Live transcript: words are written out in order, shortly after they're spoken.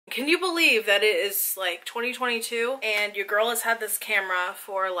Can you believe that it is like 2022 and your girl has had this camera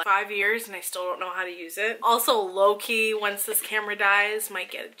for like 5 years and I still don't know how to use it? Also, low-key, once this camera dies,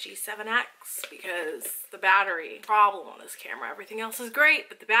 might get a G7X because the battery problem on this camera. Everything else is great,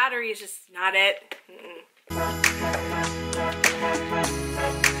 but the battery is just not it.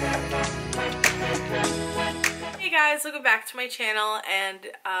 Hey guys, welcome back to my channel, and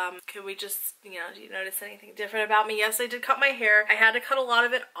can we just, do you notice anything different about me? Yes, I did cut my hair. I had to cut a lot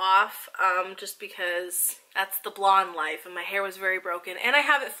of it off just because that's the blonde life and my hair was very broken, and I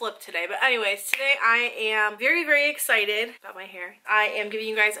have it flipped today. But anyways, today I am very, very excited about my hair. I am giving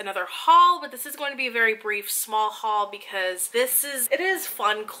you guys another haul, but this is going to be a very brief, small haul because it is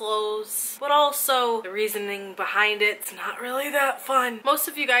fun clothes, but also the reasoning behind it's not really that fun. Most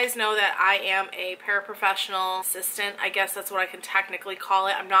of you guys know that I am a paraprofessional assistant. I guess that's what I can technically call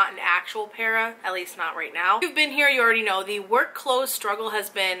it. I'm not an actual para, at least not right now. If you've been here, you already know the work clothes struggle has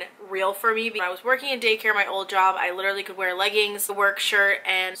been real for me. When I was working in daycare, my old job, I literally could wear leggings, a work shirt,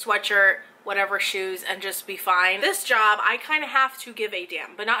 and sweatshirt, whatever shoes, and just be fine. This job, I kind of have to give a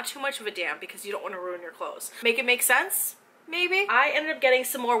damn, but not too much of a damn because you don't want to ruin your clothes. Make it make sense? Maybe. I ended up getting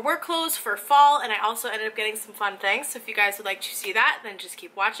some more work clothes for fall, and I also ended up getting some fun things. So if you guys would like to see that, then just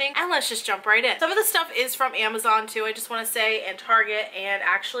keep watching and let's just jump right in. Some of the stuff is from Amazon too, I just want to say, and Target, and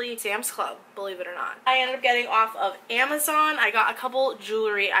actually Sam's Club, believe it or not. I ended up getting off of Amazon. I got a couple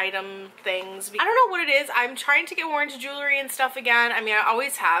jewelry item things. I don't know what it is. I'm trying to get more into jewelry and stuff again. I mean, I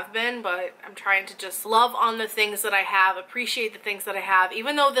always have been, but I'm trying to just love on the things that I have, appreciate the things that I have.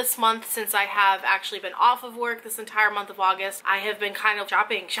 Even though this month, since I have actually been off of work this entire month of August, I have been kind of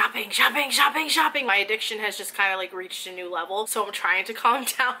shopping. My addiction has just kind of like reached a new level, so I'm trying to calm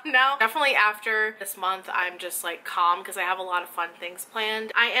down now. Definitely after this month, I'm just like calm because I have a lot of fun things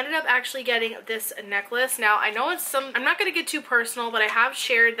planned. I ended up actually getting this necklace. Now, I know I'm not gonna get too personal, but I have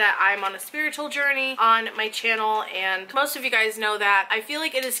shared that I'm on a spiritual journey on my channel, and most of you guys know that. I feel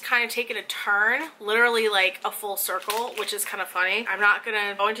like it has kind of taken a turn, literally like a full circle, which is kind of funny. I'm not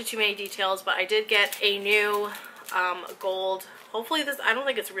gonna go into too many details, but I did get a new gold, hopefully this, I don't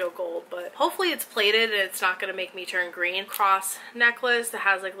think it's real gold, but hopefully it's plated and it's not gonna make me turn green, cross necklace that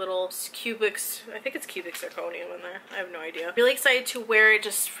has like little cubic, I think it's cubic zirconium in there, I have no idea. Really excited to wear it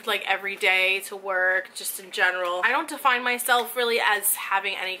just like every day to work, just in general. I don't define myself really as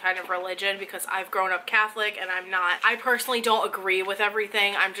having any kind of religion because I've grown up Catholic and I personally don't agree with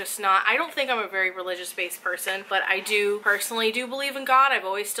everything. I'm just not, I don't think I'm a very religious based person, but I do personally believe in God. I've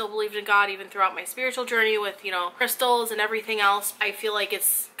always still believed in God even throughout my spiritual journey with, crystals and everything else. I feel like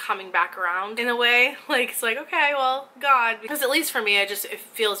it's coming back around in a way. Like, it's like, okay, well, God. Because at least for me, it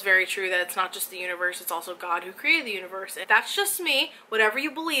feels very true that it's not just the universe, it's also God who created the universe. And that's just me. Whatever you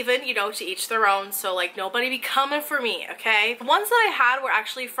believe in, to each their own. So, like, nobody be coming for me, okay? The ones that I had were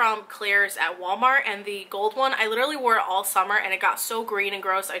actually from Claire's at Walmart, and the gold one, I literally wore it all summer, and it got so green and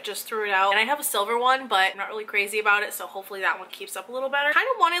gross, I just threw it out. And I have a silver one, but I'm not really crazy about it, so hopefully that one keeps up a little better. Kind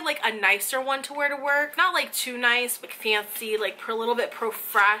of wanted, like, a nicer one to wear to work. Not, like, too nice, like, fancy, like, a little bit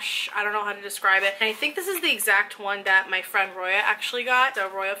pro-fresh. I don't know how to describe it. And I think this is the exact one that my friend Roya actually got. So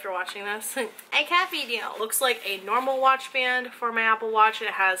Roya, if you're watching this, I can't video. Looks like a normal watch band for my Apple Watch.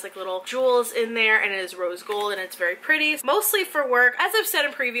 It has like little jewels in there, and it is rose gold, and it's very pretty. Mostly for work. As I've said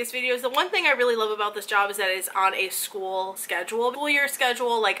in previous videos, the one thing I really love about this job is that it's on a school schedule, school year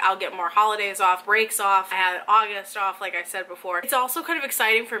schedule. Like, I'll get more holidays off, breaks off. I had August off, like I said before. It's also kind of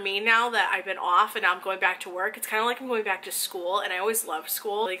exciting for me now that I've been off and now I'm going back to work. It's kind of like I'm going back to school, and I always loved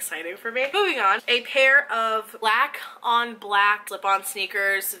school. Really exciting for me. Moving on, a pair of black on black slip-on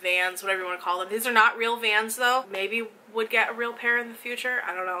sneakers, Vans, whatever you want to call them. These are not real Vans though. Maybe would get a real pair in the future.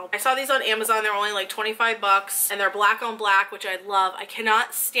 I don't know. I saw these on Amazon. They're only like 25 bucks and they're black on black, which I love. I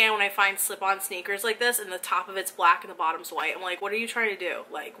cannot stand when I find slip-on sneakers like this and the top of it's black and the bottom's white. I'm like, what are you trying to do?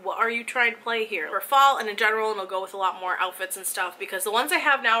 Like, what are you trying to play here? For fall and in general, and it'll go with a lot more outfits and stuff, because the ones I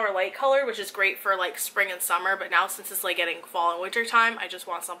have now are light colored, which is great for like spring and summer, but now since it's like getting fall and winter time, I just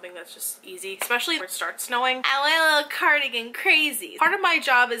want something that's just easy, especially when it starts snowing. I want a little cardigan crazy. Part of my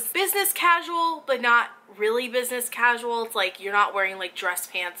job is business casual, but not really business casual. It's like you're not wearing like dress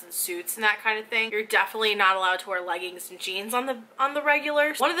pants and suits and that kind of thing. You're definitely not allowed to wear leggings and jeans on the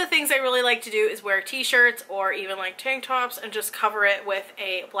regular. One of the things I really like to do is wear t-shirts or even like tank tops and just cover it with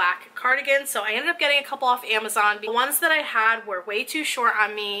a black cardigan. So I ended up getting a couple off Amazon. The ones that I had were way too short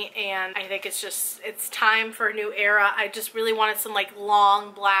on me, and I think it's time for a new era. I just really wanted some like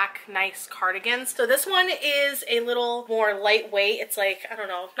long black nice cardigans. So this one is a little more lightweight. It's like, I don't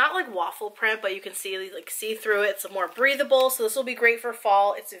know, not like waffle print, but you can see these like see through it. It's more breathable, so this will be great for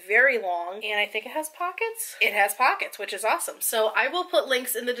fall. It's very long, and I think it has pockets. It has pockets, which is awesome. So I will put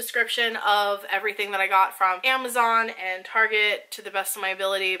links in the description of everything that I got from Amazon and Target to the best of my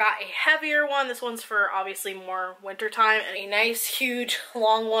ability. Got a heavier one. This one's for obviously more wintertime, and a nice, huge,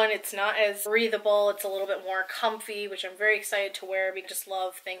 long one. It's not as breathable. It's a little bit more comfy, which I'm very excited to wear. We just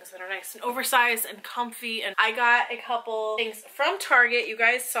love things that are nice and oversized and comfy. And I got a couple things from Target. You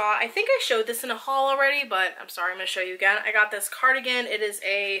guys saw, I think I showed this in a haul already, but I'm sorry, I'm gonna show you again. I got this cardigan. It is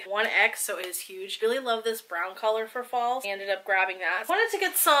a 1X, so it is huge. Really love this brown color for fall. I ended up grabbing that. I wanted to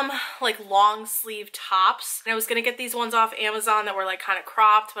get some like long sleeve tops, and I was gonna get these ones off Amazon that were like kind of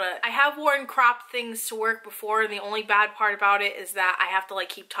cropped, but I have worn cropped things to work before, and the only bad part about it is that I have to like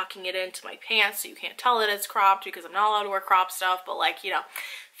keep tucking it into my pants so you can't tell that it's cropped because I'm not allowed to wear cropped stuff, but like, you know,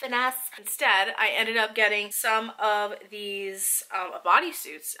 finesse. Instead, I ended up getting some of these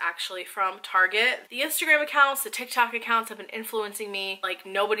bodysuits actually from Target. The Instagram accounts, the TikTok accounts have been influencing me like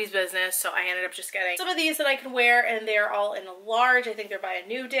nobody's business, so I ended up just getting some of these that I can wear, and they're all in a large. I think they're by a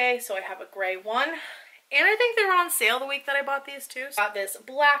New Day, so I have a gray one. And I think they were on sale the week that I bought these too. So I got this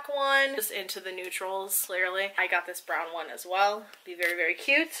black one, just into the neutrals, clearly. I got this brown one as well. Be very, very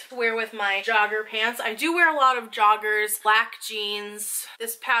cute to wear with my jogger pants. I do wear a lot of joggers, black jeans.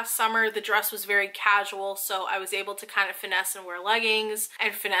 This past summer, the dress was very casual, so I was able to kind of finesse and wear leggings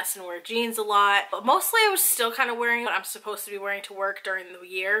and finesse and wear jeans a lot. But mostly I was still kind of wearing what I'm supposed to be wearing to work during the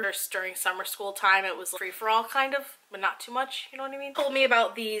year. Or during summer school time, it was free-for-all kind of, but not too much, you know what I mean? Told me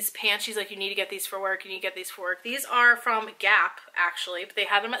about these pants. She's like, you need to get these for work, you need to get these for work. These are from Gap, actually, but they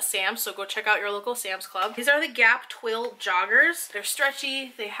had them at Sam's, so go check out your local Sam's Club. These are the Gap Twill joggers. They're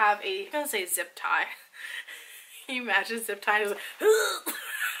stretchy. They have a, I'm gonna say zip tie. Can you imagine zip tie?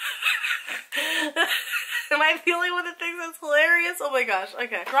 Am I the only one that thinks that's hilarious? Oh my gosh,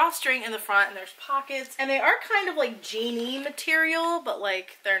 okay. Drawstring in the front, and there's pockets, and they are kind of like jeany material, but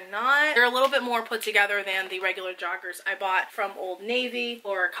like they're not. They're a little bit more put together than the regular joggers I bought from Old Navy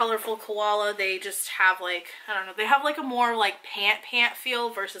or Colorful Koala. They just have like, I don't know, they have like a more like pant feel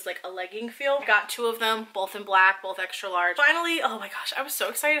versus like a legging feel. I got two of them, both in black, both extra large. Finally, oh my gosh, I was so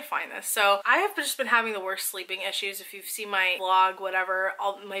excited to find this. So I have just been having the worst sleeping issues. If you've seen my vlog, whatever,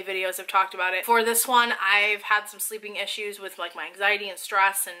 all my videos have talked about it. For this one, I've had some sleeping issues with like my anxiety and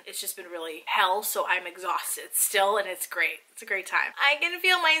stress, and it's just been really hell, so I'm exhausted still, and it's great. It's a great time. I can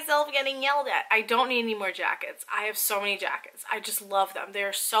feel myself getting yelled at. I don't need any more jackets. I have so many jackets. I just love them.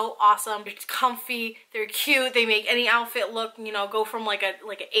 They're so awesome. They're comfy. They're cute. They make any outfit look, you know, go from like an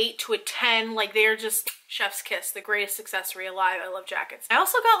 8 to a 10. Like they're just chef's kiss, the greatest accessory alive. I love jackets. I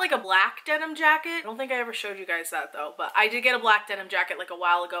also got like a black denim jacket. I don't think I ever showed you guys that though, but I did get a black denim jacket like a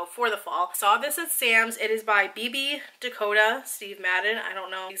while ago for the fall. Saw this at Sam's. It is by BB Dakota, Steve Madden. I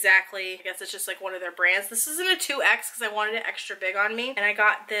don't know exactly. I guess it's just like one of their brands. This isn't a 2X because I wanted it extra big on me. And I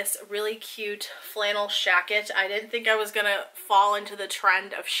got this really cute flannel shacket. I didn't think I was gonna fall into the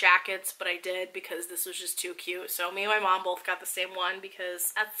trend of shackets, but I did because this was just too cute. So me and my mom both got the same one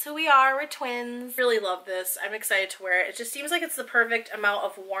because that's who we are. We're twins. Really love this. I'm excited to wear it. It just seems like it's the perfect amount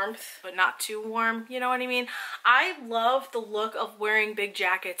of warmth, but not too warm. You know what I mean? I love the look of wearing big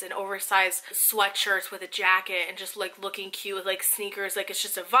jackets and oversized sweatshirts with a jacket and just like looking cute with like sneakers. Like it's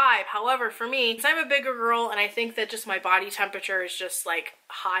just a vibe. However, for me, since I'm a bigger girl and I think that just my body temperature is just like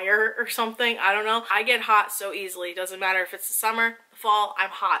higher or something, I don't know. I get hot so easily. Doesn't matter if it's the summer, the fall, I'm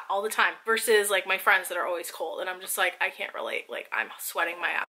hot all the time. Versus like my friends that are always cold, and I'm just like, I can't relate. Like I'm sweating my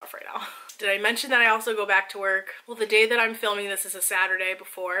ass off right now. Did I mention that I also go back to work? Well, the day that I'm filming this is a Saturday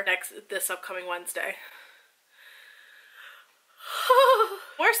before this upcoming Wednesday.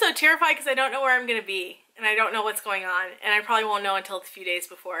 More so terrified because I don't know where I'm gonna be. And I don't know what's going on, and I probably won't know until a few days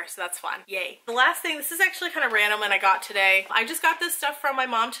before, so that's fun. Yay. The last thing, this is actually kind of random and I got today. I just got this stuff from my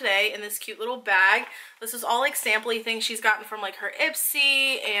mom today in this cute little bag. This is all like sampley things she's gotten from like her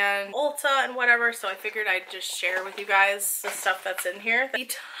Ipsy and Ulta and whatever, so I figured I'd just share with you guys the stuff that's in here. The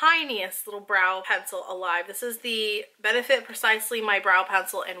tiniest little brow pencil alive. This is the Benefit Precisely My Brow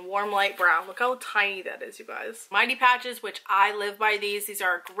Pencil in Warm Light Brown. Look how tiny that is, you guys. Mighty Patches, which I live by these. These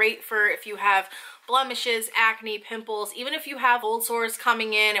are great for if you have blemishes, acne, pimples, even if you have cold sores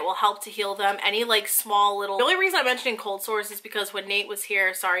coming in, it will help to heal them. Any like small little, the only reason I'm mentioning cold sores is because when Nate was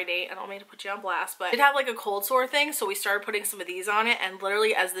here, sorry Nate, I don't mean to put you on blast, but it had like a cold sore thing, so we started putting some of these on it, and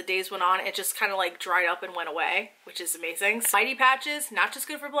literally as the days went on, it just kind of like dried up and went away, which is amazing. Mighty Patches, not just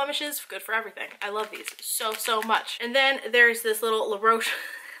good for blemishes, good for everything. I love these so much. And then there's this little La Roche,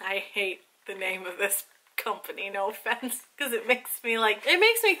 I hate the name of this company, no offense, because it makes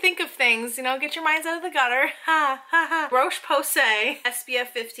me think of things, you know, get your minds out of the gutter. Ha ha ha. Roche-Posay SPF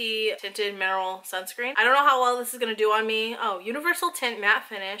 50 tinted mineral sunscreen. I don't know how well this is gonna do on me. Oh, universal tint matte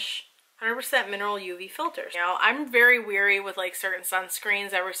finish, 100% mineral UV filters. You know, I'm very weary with like certain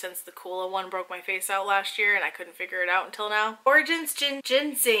sunscreens ever since the Coola one broke my face out last year and I couldn't figure it out until now. Origins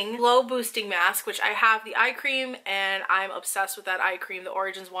Ginseng Glow Boosting Mask, which I have the eye cream and I'm obsessed with that eye cream. The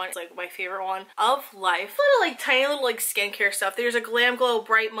Origins one is like my favorite one of life. Little like tiny little like skincare stuff. There's a Glam Glow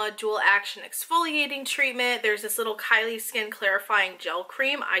Bright Mud Dual Action Exfoliating Treatment. There's this little Kylie Skin Clarifying Gel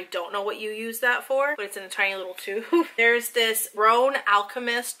Cream. I don't know what you use that for, but it's in a tiny little tube. There's this Rhone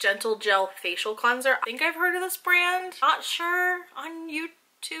Alchemist Gentle Gel Facial Cleanser. I think I've heard of this brand. Not sure. On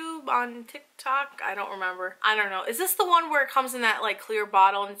YouTube, on TikTok, I don't remember. I don't know. Is this the one where it comes in that like clear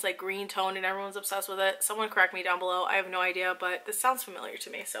bottle and it's like green toned and everyone's obsessed with it? Someone correct me down below. I have no idea, but this sounds familiar to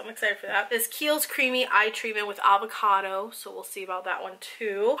me, so I'm excited for that. This Kiehl's Creamy Eye Treatment with Avocado, so we'll see about that one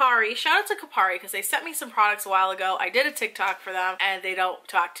too. Kapari. Shout out to Kapari because they sent me some products a while ago. I did a TikTok for them and they don't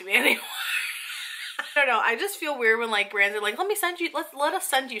talk to me anymore. I don't know, I just feel weird when like brands are like, let us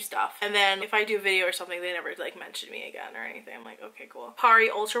send you stuff, and then if I do a video or something they never like mention me again or anything. I'm like, okay, cool. Pari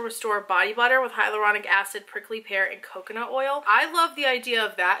Ultra Restore Body Butter with hyaluronic acid, prickly pear, and coconut oil. I love the idea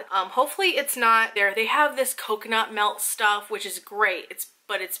of that. Hopefully it's not there. They have this coconut melt stuff, which is great.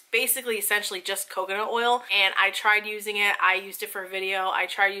 But it's basically essentially just coconut oil, and I tried using it. I used it for a video. I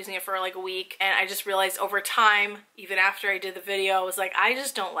tried using it for like a week, and I just realized over time, even after I did the video, I was like, I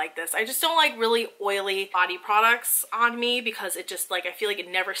just don't like this. I just don't like really oily body products on me because it just like, I feel like it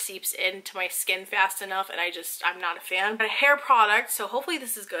never seeps into my skin fast enough, and I'm not a fan. But a hair product, so hopefully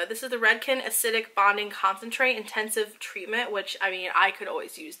this is good. This is the Redken Acidic Bonding Concentrate Intensive Treatment, which I mean, I could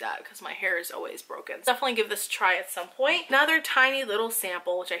always use that because my hair is always broken. Definitely give this a try at some point. Another tiny little sample,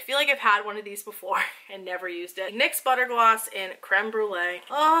 which I feel like I've had one of these before and never used it. NYX Butter Gloss in Creme Brulee.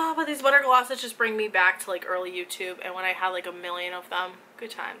 Oh, but these butter glosses just bring me back to like early YouTube and when I had like a million of them. Good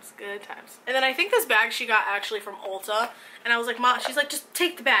times, good times. And then I think this bag she got actually from Ulta, and I was like, Mom, she's like, just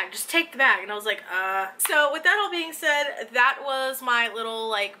take the bag, just take the bag. And I was like, So with that all being said, that was my little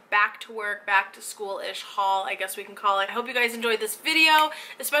like back to work, back to school-ish haul, I guess we can call it. I hope you guys enjoyed this video,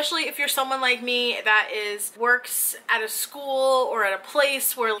 especially if you're someone like me that works at a school or at a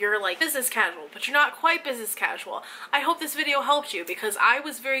place where you're like business casual, but you're not quite business casual. I hope this video helped you because I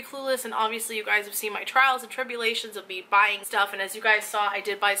was very clueless, and obviously you guys have seen my trials and tribulations of me buying stuff, and as you guys saw, I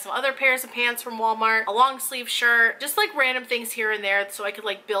did buy some other pairs of pants from Walmart, a long sleeve shirt, just like random things here and there so I could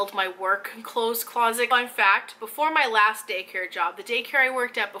like build my work clothes closet. Fun fact, before my last daycare job, the daycare I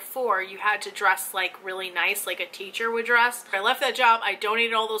worked at before, you had to dress like really nice, like a teacher would dress. I left that job, I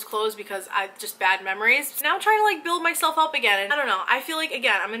donated all those clothes because I just bad memories. So now I'm trying to like build myself up again, and I don't know, I feel like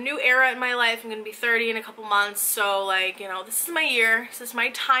again, I'm a new era in my life. I'm gonna be 30 in a couple months, so like, you know, this is my year, this is my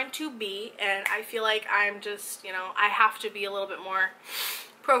time to be, and I feel like I'm just, you know, I have to be a little bit more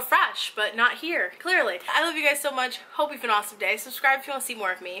pro-fresh, but not here, clearly. I love you guys so much. Hope you've an awesome day. Subscribe if you want to see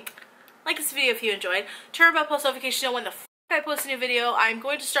more of me. Like this video if you enjoyed. Turn on bell post notifications to know when the I post a new video. I'm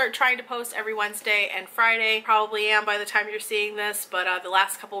going to start trying to post every Wednesday and Friday. Probably am by the time you're seeing this, but the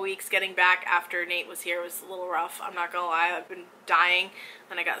last couple weeks getting back after Nate was here was a little rough. I'm not gonna lie. I've been dying,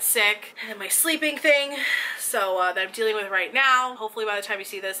 then I got sick, and my sleeping thing, so that I'm dealing with right now. Hopefully by the time you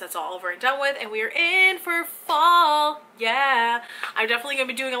see this, that's all over and done with, and we are in for fall. Yeah. I'm definitely gonna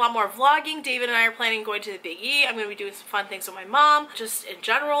be doing a lot more vlogging. David and I are planning on going to the Big E. I'm gonna be doing some fun things with my mom. Just in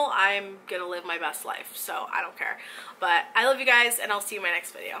general, I'm gonna live my best life, so I don't care. But I love you guys, and I'll see you in my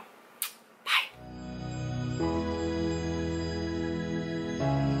next video.